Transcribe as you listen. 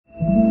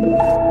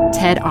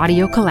TED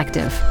Audio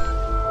Collective.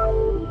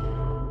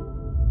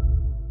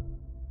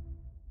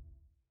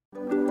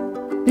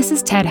 This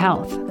is TED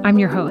Health. I'm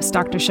your host,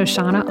 Dr.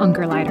 Shoshana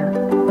Ungerleider.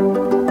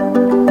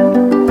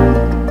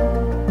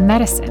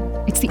 Medicine.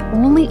 It's the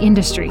only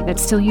industry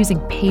that's still using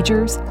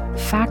pagers,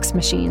 fax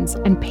machines,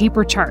 and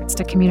paper charts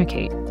to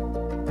communicate.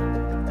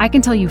 I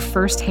can tell you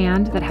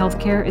firsthand that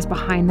healthcare is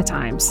behind the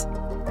times.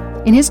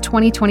 In his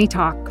 2020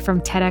 talk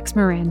from TEDx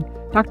Marin,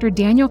 Dr.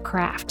 Daniel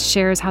Kraft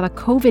shares how the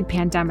COVID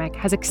pandemic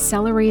has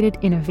accelerated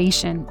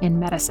innovation in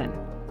medicine.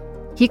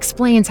 He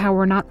explains how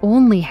we're not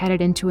only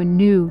headed into a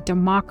new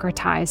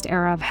democratized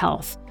era of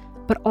health,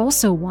 but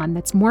also one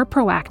that's more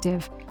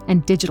proactive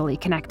and digitally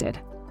connected.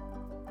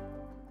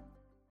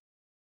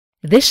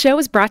 This show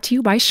is brought to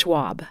you by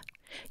Schwab.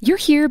 You're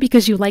here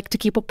because you like to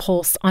keep a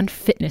pulse on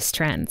fitness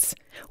trends.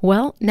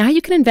 Well, now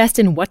you can invest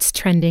in what's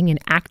trending in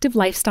active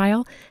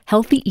lifestyle,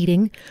 healthy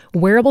eating,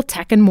 wearable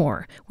tech, and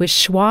more with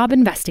Schwab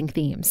investing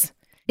themes.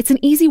 It's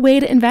an easy way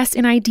to invest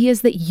in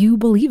ideas that you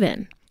believe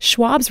in.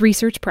 Schwab's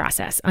research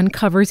process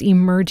uncovers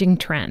emerging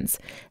trends.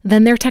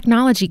 Then their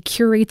technology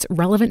curates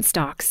relevant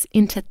stocks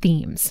into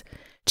themes.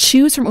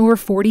 Choose from over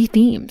 40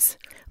 themes.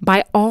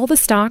 Buy all the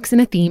stocks in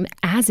a theme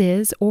as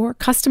is or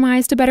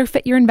customize to better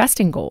fit your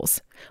investing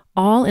goals,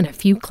 all in a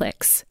few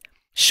clicks.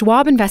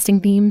 Schwab Investing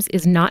Themes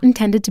is not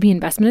intended to be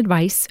investment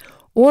advice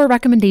or a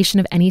recommendation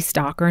of any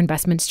stock or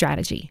investment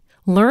strategy.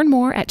 Learn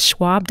more at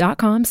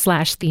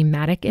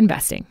schwab.com/thematic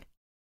investing.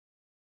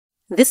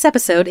 This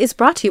episode is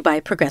brought to you by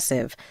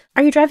Progressive.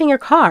 Are you driving your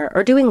car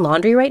or doing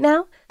laundry right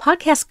now?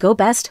 Podcasts go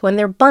best when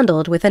they're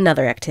bundled with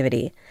another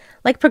activity.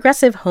 Like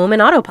Progressive home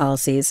and auto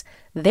policies,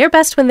 they're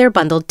best when they're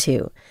bundled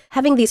too.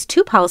 Having these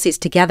two policies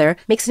together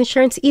makes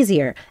insurance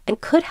easier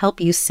and could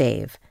help you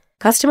save.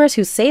 Customers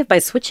who save by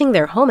switching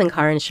their home and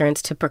car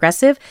insurance to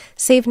Progressive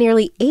save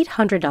nearly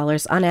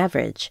 $800 on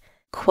average.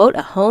 Quote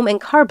a home and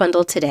car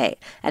bundle today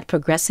at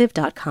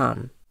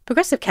Progressive.com.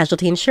 Progressive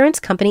Casualty Insurance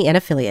Company and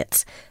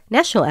Affiliates.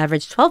 National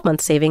average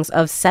 12-month savings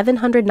of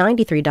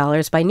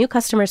 $793 by new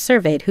customers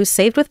surveyed who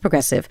saved with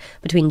Progressive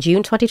between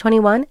June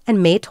 2021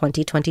 and May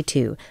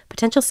 2022.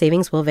 Potential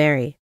savings will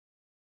vary.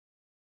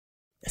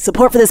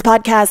 Support for this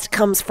podcast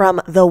comes from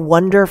The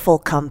Wonderful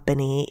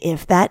Company.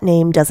 If that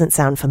name doesn't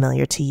sound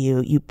familiar to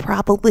you, you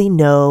probably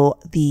know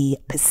the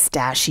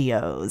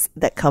pistachios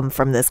that come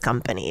from this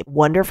company.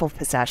 Wonderful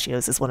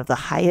Pistachios is one of the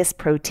highest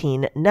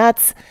protein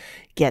nuts.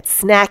 Get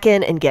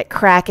snacking and get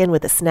cracking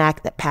with a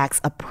snack that packs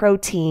a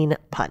protein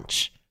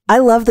punch. I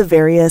love the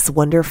various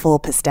wonderful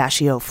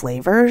pistachio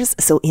flavors.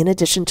 So in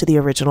addition to the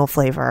original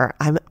flavor,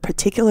 I'm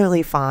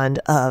particularly fond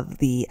of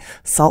the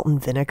salt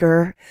and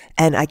vinegar,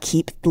 and I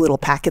keep little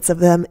packets of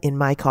them in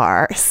my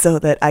car so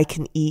that I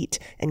can eat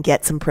and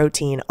get some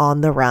protein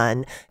on the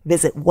run.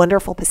 Visit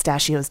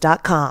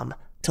wonderfulpistachios.com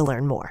to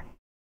learn more.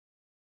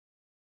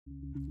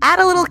 Add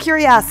a little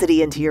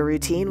curiosity into your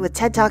routine with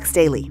TED Talks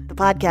Daily, the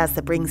podcast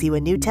that brings you a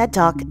new TED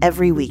Talk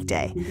every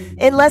weekday.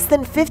 In less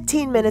than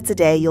 15 minutes a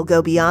day, you'll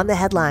go beyond the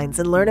headlines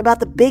and learn about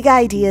the big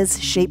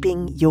ideas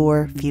shaping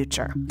your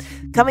future.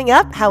 Coming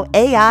up, how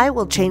AI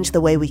will change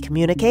the way we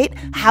communicate,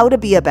 how to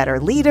be a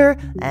better leader,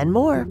 and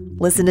more.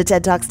 Listen to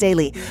TED Talks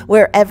Daily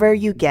wherever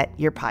you get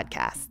your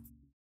podcasts.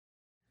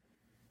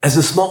 As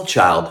a small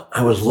child,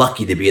 I was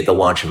lucky to be at the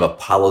launch of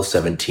Apollo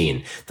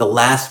 17, the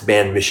last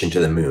manned mission to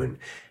the moon.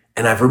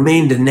 And I've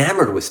remained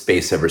enamored with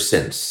space ever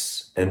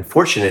since, and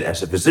fortunate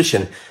as a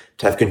physician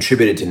to have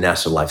contributed to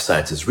NASA Life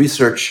Sciences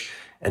research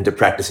and to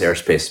practice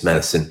aerospace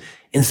medicine,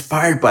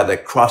 inspired by the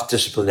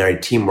cross-disciplinary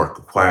teamwork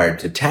required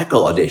to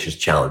tackle audacious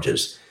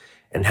challenges,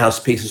 and how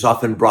space has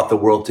often brought the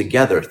world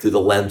together through the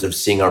lens of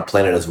seeing our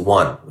planet as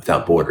one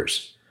without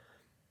borders.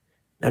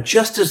 Now,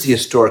 just as the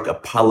historic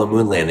Apollo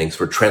moon landings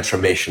were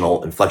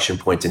transformational inflection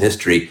points in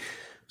history,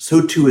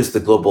 so too is the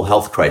global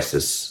health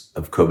crisis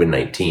of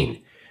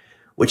COVID-19.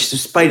 Which,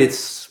 despite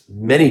its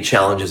many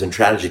challenges and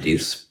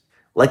tragedies,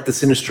 like the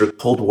sinister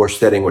Cold War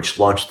setting which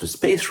launched the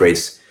space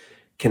race,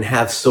 can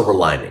have silver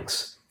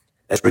linings.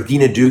 As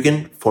Regina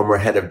Dugan, former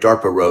head of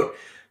DARPA, wrote,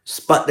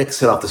 Sputnik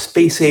set off the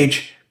space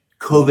age,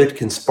 COVID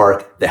can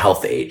spark the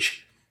health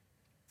age.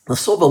 The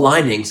silver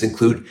linings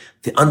include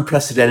the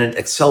unprecedented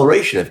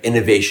acceleration of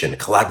innovation,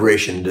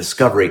 collaboration, and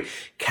discovery,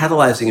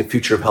 catalyzing a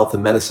future of health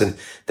and medicine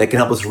that can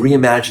help us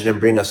reimagine and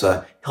bring us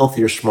a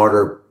healthier,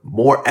 smarter,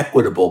 more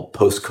equitable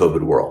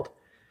post-COVID world.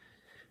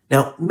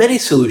 Now, many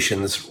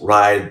solutions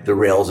ride the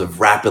rails of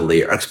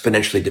rapidly or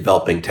exponentially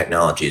developing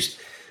technologies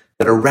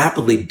that are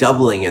rapidly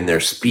doubling in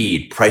their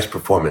speed, price,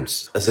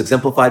 performance, as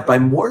exemplified by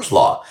Moore's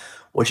Law,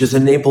 which has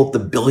enabled the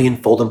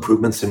billion-fold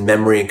improvements in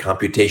memory and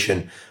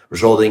computation,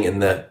 resulting in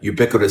the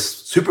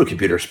ubiquitous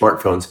supercomputer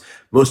smartphones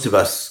most of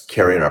us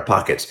carry in our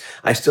pockets.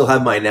 I still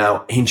have my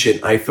now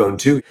ancient iPhone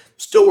 2.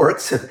 Still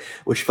works,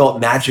 which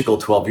felt magical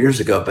 12 years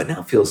ago, but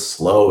now feels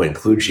slow and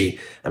kludgy.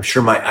 I'm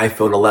sure my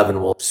iPhone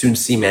 11 will soon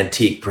seem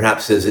antique,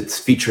 perhaps as its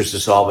features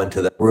dissolve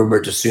into the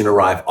rumored to soon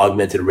arrive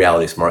augmented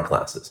reality smart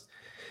glasses.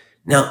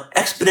 Now,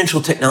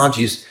 exponential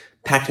technologies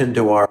packed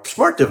into our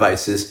smart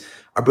devices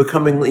are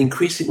becoming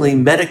increasingly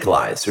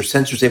medicalized. Their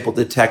sensors able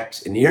to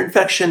detect an ear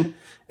infection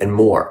and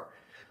more.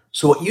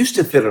 So what used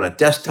to fit on a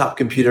desktop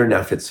computer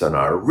now fits on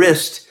our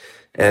wrist,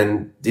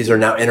 and these are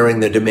now entering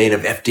the domain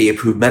of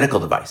FDA-approved medical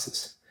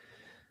devices.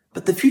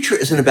 But the future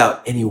isn't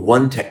about any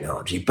one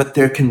technology, but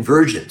their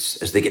convergence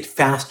as they get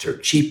faster,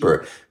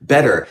 cheaper,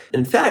 better.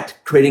 In fact,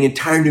 creating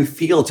entire new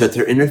fields at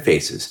their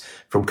interfaces,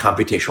 from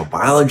computational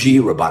biology,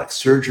 robotic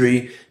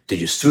surgery,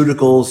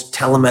 digiceuticals,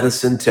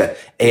 telemedicine to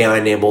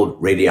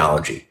AI-enabled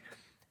radiology.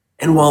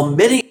 And while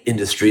many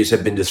industries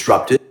have been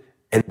disrupted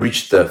and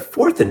reached the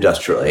fourth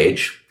industrial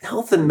age,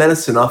 health and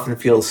medicine often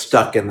feels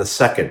stuck in the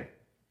second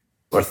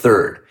or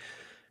third.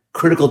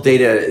 Critical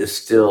data is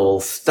still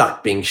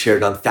stuck being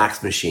shared on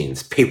fax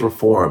machines, paper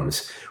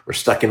forms. We're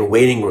stuck in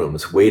waiting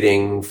rooms,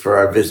 waiting for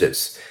our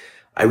visits.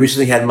 I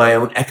recently had my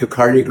own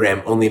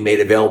echocardiogram only made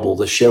available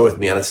to share with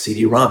me on a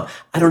CD-ROM.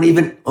 I don't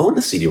even own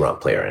a CD-ROM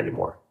player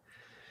anymore.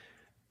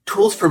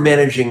 Tools for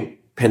managing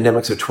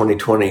pandemics of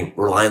 2020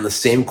 rely on the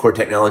same core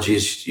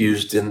technologies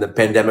used in the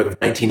pandemic of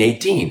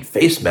 1918,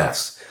 face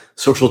masks,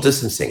 social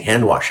distancing,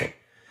 hand washing.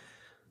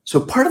 So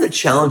part of the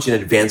challenge in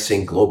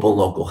advancing global and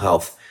local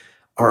health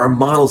are our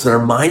models and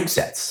our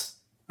mindsets.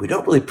 We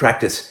don't really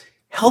practice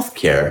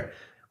healthcare,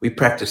 we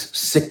practice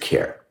sick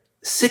care.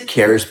 Sick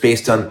care is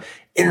based on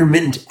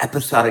intermittent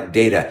episodic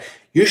data,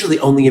 usually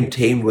only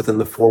obtained within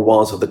the four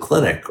walls of the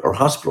clinic or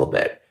hospital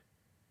bed,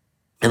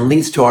 and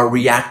leads to our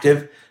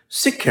reactive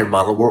sick care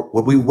model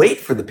where we wait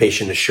for the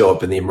patient to show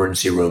up in the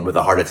emergency room with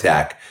a heart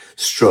attack,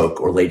 stroke,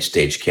 or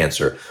late-stage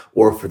cancer,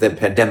 or for the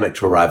pandemic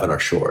to arrive on our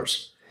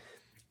shores.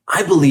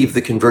 I believe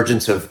the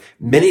convergence of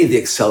many of the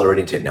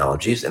accelerating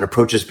technologies and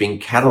approaches being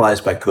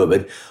catalyzed by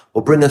COVID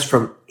will bring us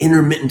from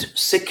intermittent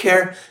sick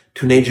care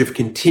to an age of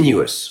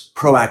continuous,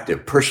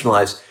 proactive,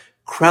 personalized,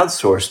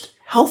 crowdsourced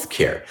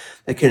healthcare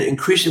that can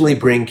increasingly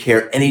bring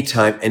care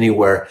anytime,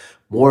 anywhere,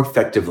 more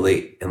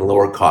effectively and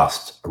lower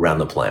cost around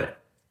the planet.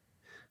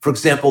 For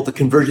example, the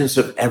convergence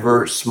of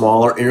ever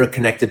smaller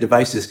interconnected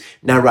devices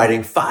now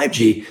riding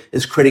 5G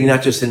is creating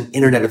not just an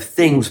Internet of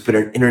Things, but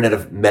an Internet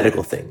of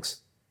medical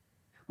things.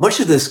 Much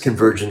of this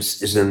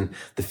convergence is in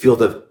the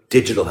field of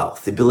digital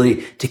health, the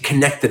ability to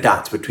connect the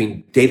dots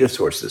between data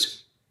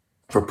sources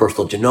for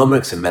personal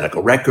genomics and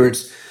medical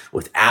records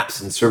with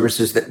apps and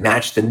services that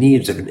match the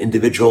needs of an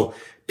individual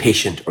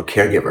patient or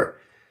caregiver.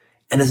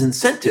 And as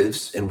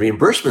incentives and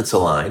reimbursements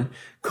align,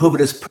 COVID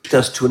has pushed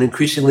us to an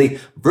increasingly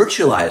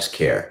virtualized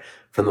care,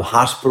 from the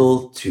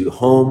hospital to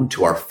home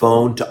to our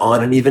phone to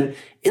on and even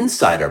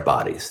inside our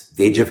bodies.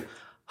 The age of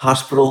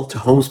hospital to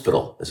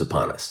homespital is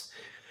upon us.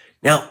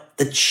 Now,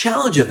 the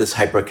challenge of this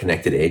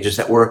hyper-connected age is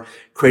that we're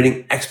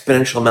creating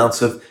exponential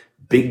amounts of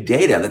big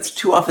data that's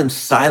too often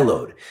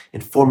siloed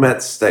in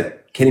formats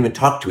that can't even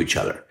talk to each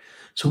other.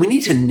 So we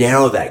need to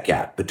narrow that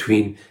gap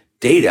between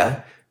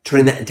data,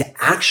 turning that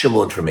into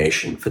actionable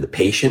information for the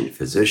patient,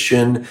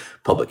 physician,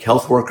 public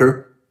health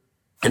worker,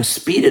 and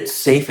speed its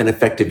safe and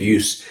effective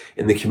use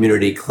in the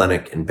community,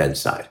 clinic, and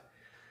bedside.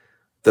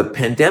 The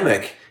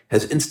pandemic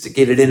has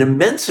instigated an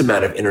immense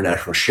amount of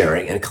international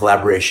sharing and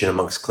collaboration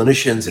amongst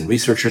clinicians and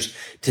researchers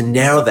to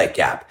narrow that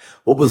gap.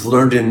 What was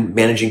learned in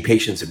managing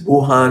patients in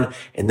Wuhan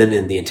and then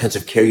in the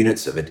intensive care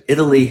units of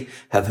Italy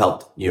have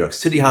helped New York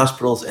City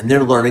hospitals, and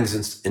their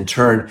learnings in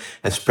turn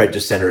have spread to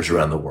centers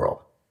around the world.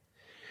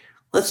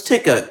 Let's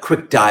take a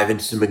quick dive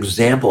into some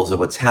examples of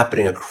what's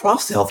happening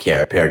across the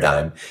healthcare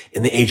paradigm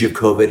in the age of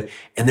COVID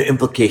and their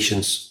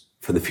implications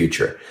for the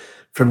future.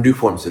 From new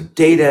forms of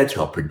data to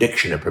health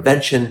prediction and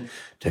prevention,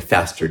 to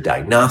faster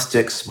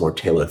diagnostics, more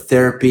tailored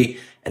therapy,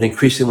 and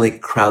increasingly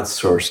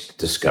crowdsourced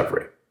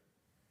discovery.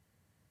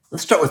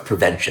 Let's start with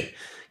prevention.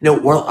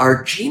 While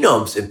our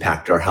genomes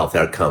impact our health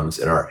outcomes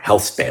and our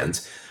health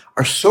spans,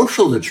 our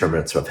social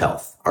determinants of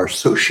health, our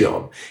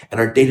sociome, and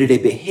our day-to-day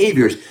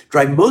behaviors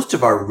drive most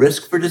of our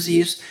risk for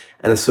disease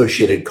and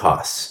associated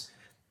costs.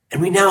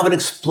 And we now have an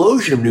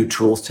explosion of new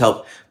tools to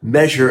help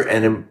measure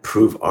and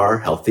improve our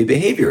healthy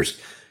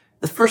behaviors.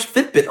 The first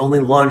Fitbit only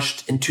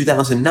launched in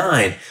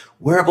 2009.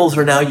 Wearables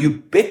are now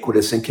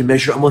ubiquitous and can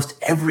measure almost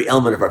every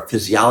element of our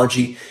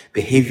physiology,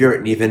 behavior,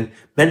 and even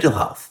mental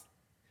health.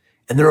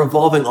 And they're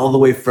evolving all the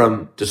way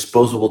from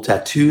disposable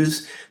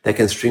tattoos that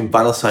can stream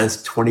vital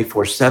signs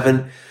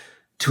 24/7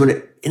 to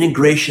an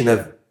integration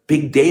of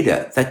big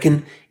data that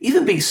can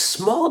even be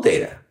small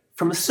data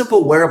from a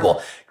simple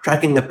wearable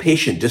tracking a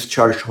patient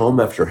discharged home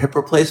after a hip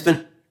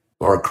replacement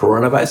or a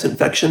coronavirus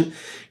infection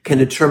can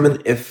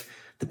determine if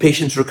the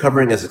patient's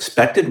recovering as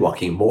expected,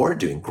 walking more,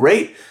 doing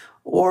great,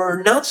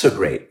 or not so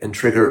great, and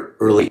trigger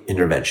early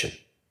intervention.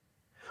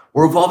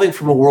 We're evolving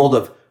from a world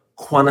of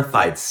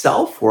quantified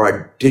self, where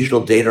our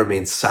digital data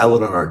remains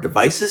siloed on our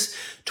devices,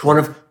 to one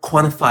of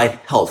quantified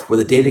health, where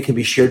the data can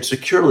be shared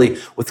securely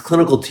with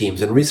clinical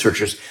teams and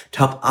researchers to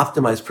help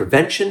optimize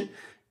prevention,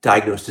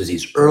 diagnose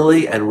disease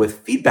early, and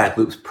with feedback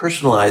loops,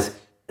 personalize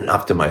and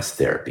optimize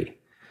therapy.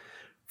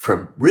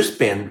 From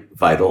wristband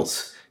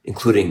vitals,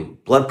 including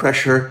blood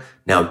pressure,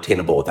 now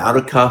obtainable without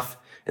a cuff,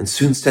 and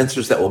soon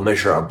sensors that will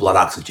measure our blood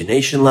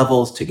oxygenation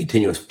levels, to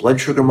continuous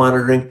blood sugar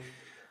monitoring,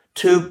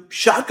 to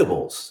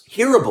shockables,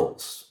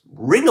 hearables,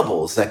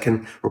 ringables that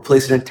can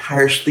replace an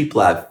entire sleep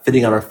lab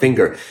fitting on our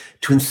finger,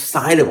 to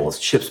insidables,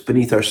 chips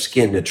beneath our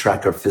skin to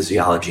track our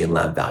physiology and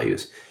lab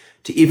values,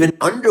 to even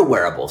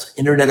underwearables,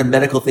 Internet of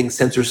Medical Things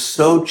sensors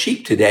so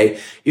cheap today,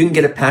 you can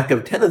get a pack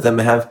of 10 of them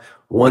and have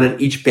one in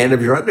each band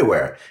of your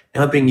underwear,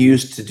 now being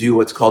used to do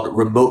what's called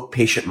remote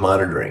patient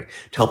monitoring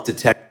to help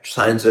detect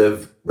signs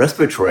of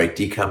respiratory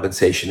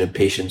decompensation in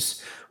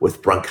patients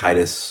with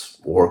bronchitis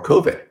or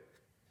COVID.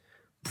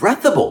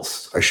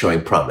 Breathables are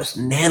showing promise,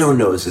 nano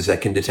noses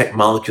that can detect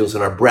molecules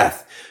in our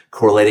breath,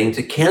 correlating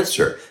to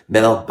cancer,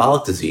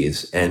 metabolic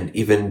disease, and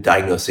even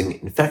diagnosing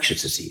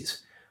infectious disease.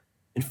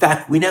 In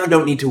fact, we now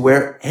don't need to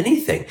wear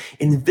anything.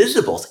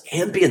 Invisibles,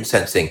 ambient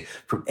sensing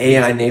from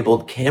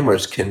AI-enabled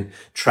cameras can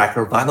track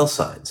our vital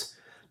signs.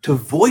 To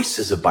voice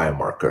as a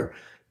biomarker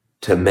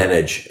to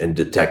manage and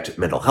detect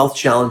mental health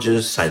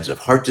challenges, signs of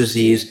heart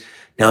disease,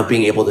 now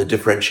being able to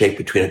differentiate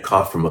between a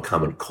cough from a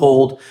common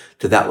cold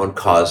to that one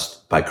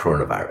caused by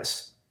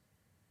coronavirus.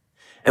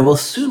 And we'll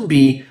soon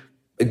be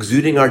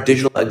exuding our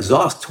digital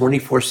exhaust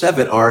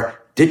 24/7, our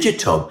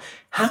digitome.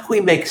 How can we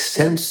make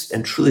sense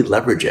and truly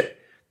leverage it?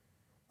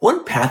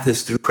 One path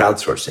is through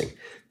crowdsourcing.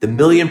 The 1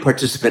 million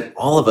participant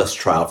All of Us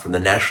trial from the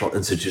National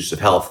Institutes of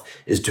Health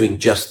is doing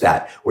just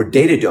that, where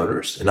data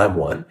donors, and I'm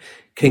one,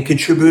 can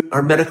contribute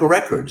our medical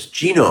records,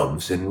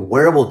 genomes, and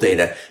wearable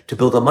data to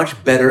build a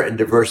much better and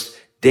diverse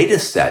data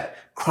set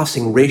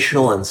crossing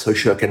racial and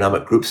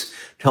socioeconomic groups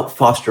to help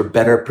foster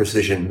better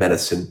precision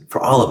medicine for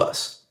all of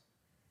us.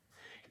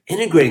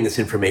 Integrating this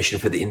information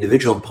for the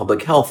individual and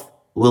public health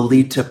will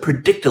lead to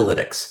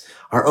predictalytics,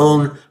 our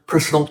own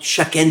personal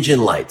check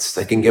engine lights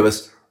that can give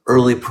us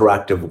early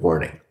proactive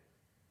warning.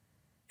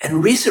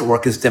 And recent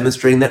work is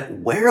demonstrating that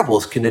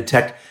wearables can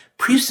detect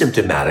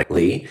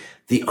pre-symptomatically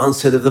the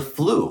onset of the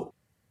flu.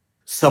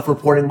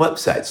 Self-reporting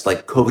websites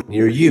like COVID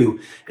Near You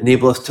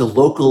enable us to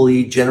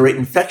locally generate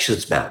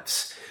infections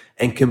maps,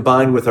 and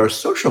combined with our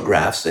social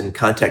graphs and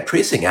contact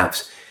tracing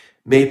apps,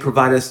 may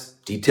provide us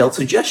detailed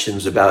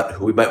suggestions about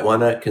who we might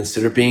want to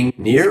consider being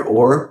near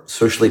or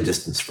socially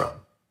distanced from.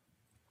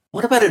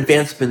 What about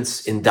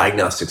advancements in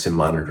diagnostics and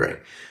monitoring?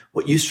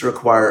 What used to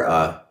require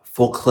a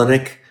full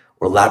clinic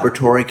or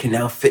laboratory can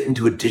now fit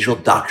into a digital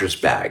doctor's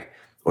bag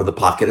or the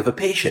pocket of a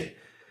patient.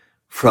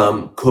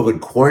 From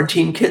COVID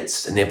quarantine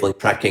kits enabling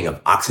tracking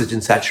of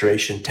oxygen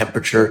saturation,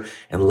 temperature,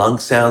 and lung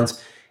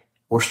sounds,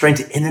 we're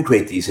starting to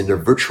integrate these into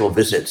virtual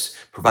visits,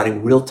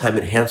 providing real-time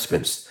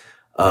enhancements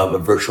of a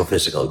virtual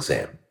physical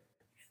exam.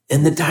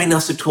 And the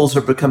diagnostic tools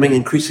are becoming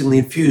increasingly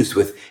infused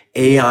with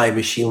AI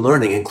machine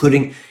learning,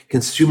 including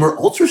consumer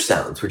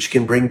ultrasounds, which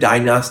can bring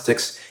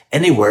diagnostics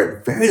anywhere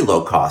at very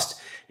low cost,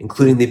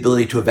 including the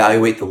ability to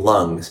evaluate the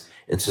lungs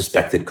in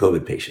suspected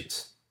COVID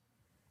patients.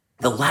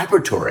 The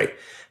laboratory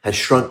has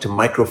shrunk to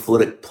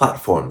microfluidic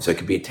platforms that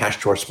can be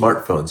attached to our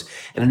smartphones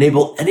and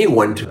enable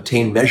anyone to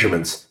obtain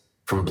measurements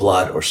from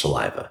blood or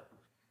saliva.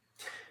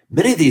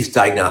 Many of these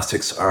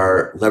diagnostics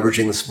are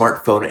leveraging the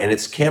smartphone and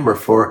its camera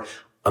for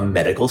a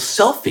medical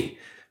selfie.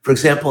 For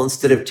example,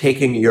 instead of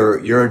taking your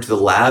urine to the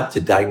lab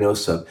to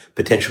diagnose a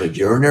potential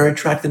urinary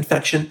tract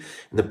infection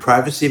in the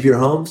privacy of your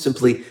home,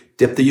 simply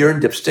dip the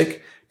urine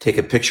dipstick, take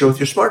a picture with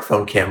your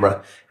smartphone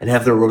camera, and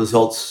have the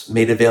results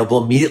made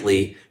available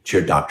immediately to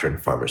your doctor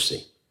and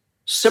pharmacy.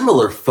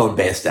 Similar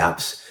phone-based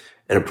apps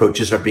and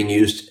approaches are being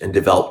used and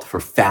developed for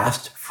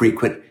fast,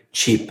 frequent,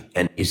 cheap,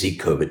 and easy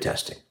COVID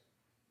testing.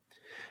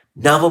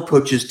 Novel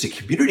approaches to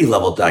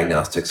community-level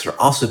diagnostics are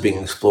also being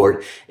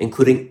explored,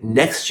 including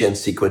next-gen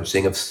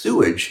sequencing of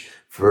sewage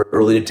for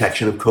early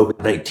detection of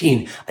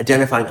COVID-19,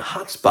 identifying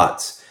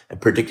hotspots and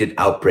predicted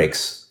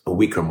outbreaks a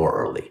week or more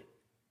early.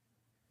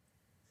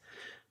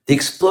 The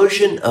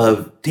explosion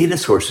of data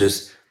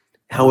sources,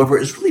 however,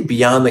 is really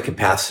beyond the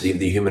capacity of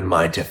the human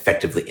mind to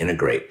effectively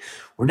integrate.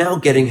 We're now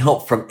getting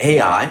help from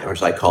AI, or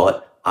as I call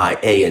it,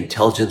 IA,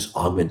 intelligence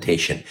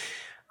augmentation.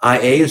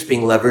 IA is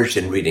being leveraged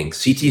in reading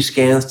CT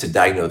scans to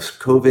diagnose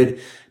COVID,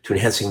 to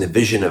enhancing the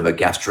vision of a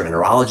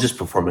gastroenterologist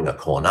performing a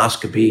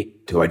colonoscopy,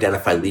 to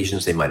identify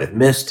lesions they might have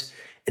missed.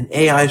 And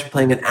AI is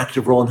playing an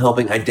active role in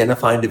helping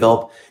identify and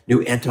develop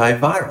new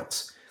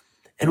antivirals.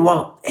 And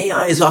while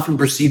AI is often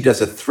perceived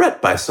as a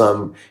threat by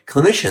some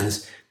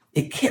clinicians,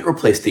 it can't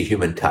replace the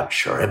human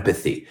touch or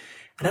empathy.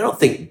 And I don't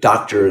think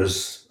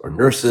doctors or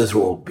nurses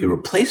will be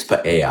replaced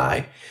by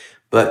AI,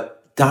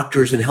 but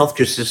doctors and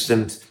healthcare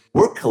systems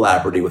work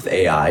collaboratively with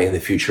AI in the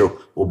future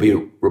will be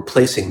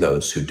replacing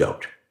those who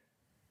don't.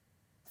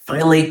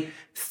 Finally,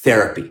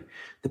 therapy.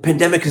 The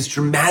pandemic has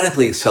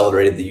dramatically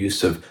accelerated the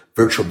use of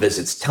virtual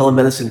visits.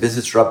 Telemedicine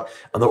visits are up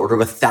on the order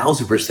of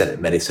 1,000%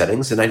 in many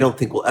settings, and I don't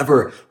think we'll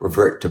ever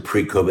revert to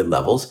pre-COVID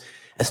levels,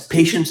 as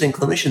patients and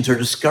clinicians are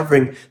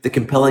discovering the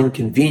compelling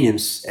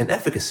convenience and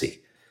efficacy.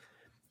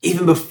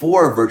 Even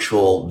before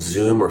virtual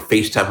Zoom or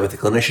FaceTime with a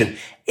clinician,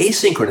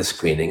 asynchronous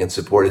screening and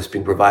support is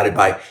being provided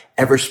by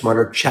ever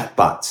smarter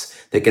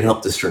chatbots that can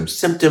help discern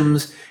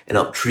symptoms and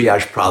help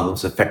triage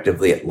problems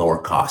effectively at lower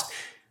cost.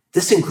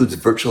 This includes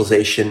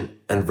virtualization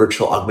and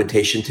virtual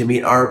augmentation to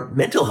meet our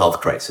mental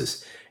health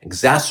crisis,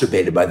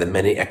 exacerbated by the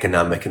many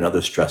economic and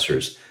other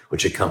stressors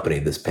which accompany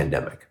this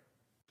pandemic.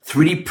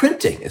 3D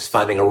printing is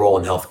finding a role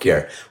in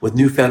healthcare with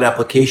newfound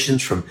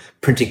applications from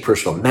printing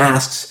personal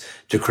masks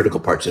to critical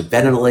parts of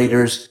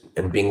ventilators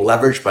and being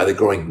leveraged by the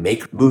growing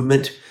make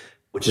movement,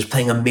 which is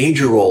playing a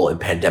major role in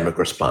pandemic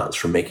response,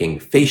 from making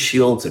face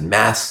shields and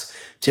masks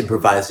to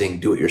improvising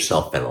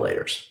do-it-yourself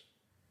ventilators.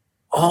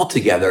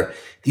 Altogether,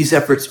 these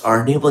efforts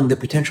are enabling the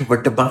potential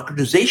for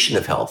democratization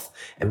of health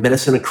and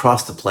medicine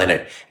across the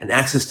planet and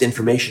access to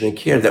information and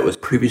care that was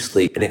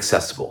previously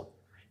inaccessible.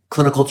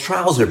 Clinical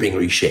trials are being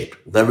reshaped,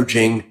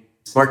 leveraging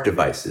smart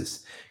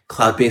devices,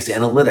 cloud-based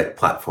analytic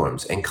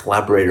platforms, and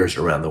collaborators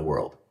around the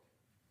world.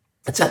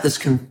 It's at this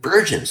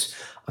convergence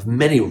of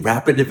many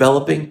rapid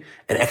developing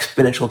and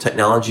exponential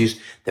technologies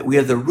that we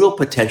have the real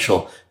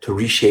potential to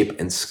reshape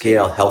and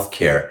scale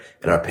healthcare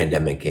in our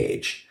pandemic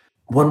age.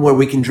 One where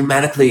we can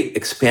dramatically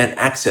expand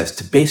access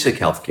to basic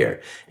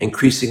healthcare,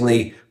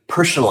 increasingly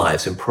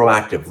personalized and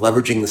proactive,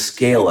 leveraging the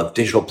scale of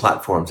digital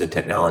platforms and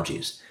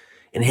technologies,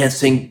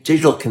 enhancing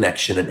digital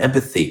connection and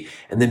empathy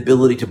and the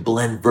ability to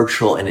blend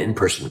virtual and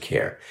in-person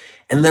care,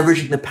 and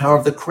leveraging the power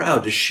of the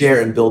crowd to share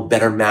and build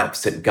better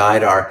maps that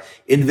guide our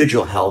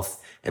individual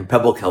health and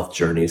public health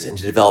journeys and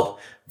to develop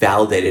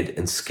validated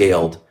and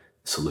scaled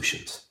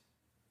solutions.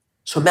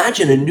 So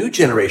imagine a new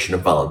generation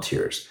of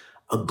volunteers,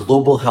 a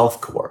global health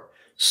corps,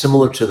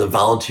 similar to the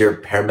volunteer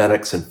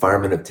paramedics and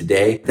firemen of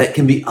today, that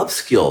can be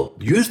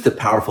upskilled, use the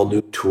powerful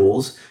new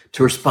tools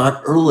to respond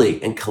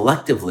early and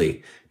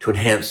collectively to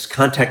enhance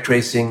contact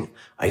tracing,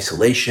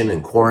 isolation,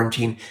 and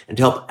quarantine, and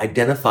to help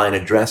identify and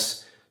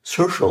address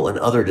social and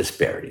other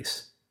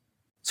disparities.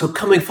 So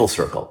coming full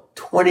circle,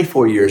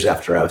 24 years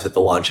after I was at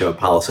the launch of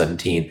Apollo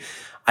 17,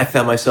 I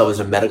found myself as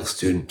a medical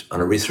student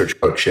on a research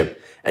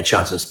clerkship at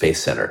Johnson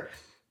Space Center.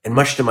 And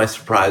much to my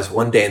surprise,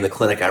 one day in the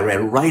clinic, I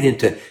ran right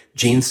into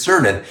Gene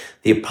Cernan,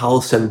 the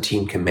Apollo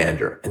 17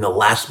 commander and the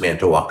last man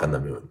to walk on the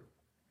moon.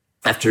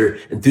 After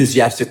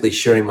enthusiastically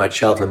sharing my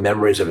childhood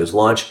memories of his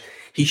launch,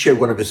 he shared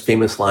one of his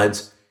famous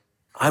lines,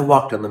 "I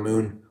walked on the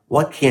moon.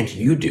 What can't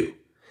you do?"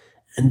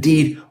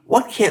 Indeed,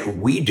 what can't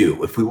we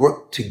do if we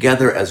work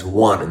together as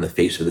one in the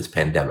face of this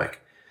pandemic?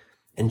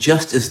 And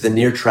just as the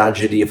near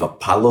tragedy of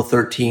Apollo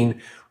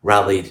 13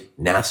 rallied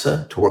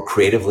NASA to work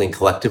creatively and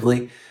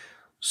collectively,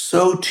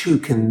 so too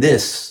can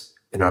this,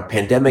 in our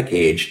pandemic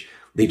age,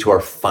 lead to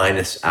our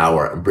finest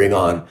hour and bring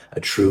on a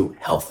true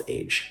health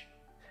age.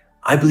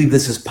 I believe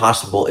this is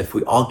possible if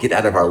we all get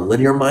out of our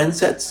linear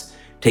mindsets,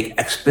 take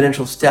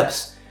exponential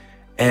steps,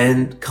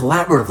 and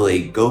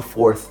collaboratively go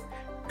forth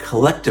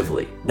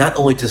collectively, not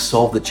only to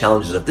solve the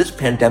challenges of this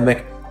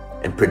pandemic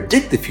and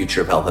predict the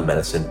future of health and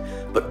medicine,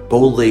 but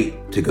boldly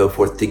to go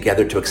forth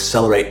together to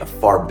accelerate a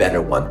far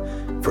better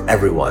one for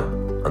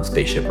everyone on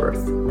Spaceship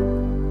Earth.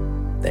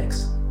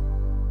 Thanks.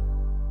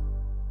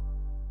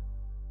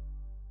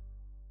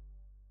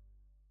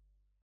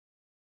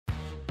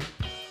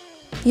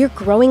 You're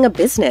growing a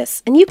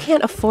business, and you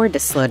can't afford to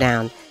slow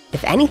down.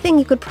 If anything,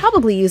 you could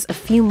probably use a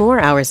few more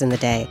hours in the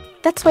day.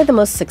 That's why the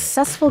most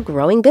successful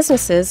growing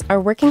businesses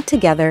are working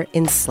together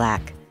in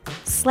Slack.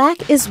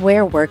 Slack is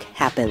where work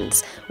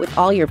happens, with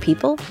all your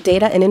people,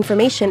 data, and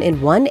information in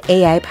one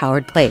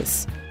AI-powered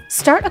place.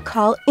 Start a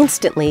call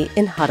instantly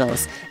in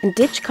huddles and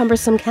ditch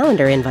cumbersome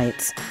calendar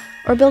invites.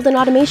 Or build an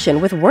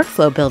automation with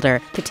Workflow Builder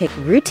to take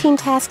routine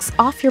tasks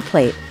off your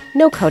plate,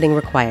 no coding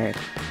required.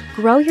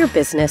 Grow your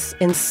business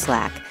in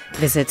Slack.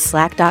 Visit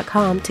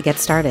slack.com to get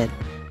started.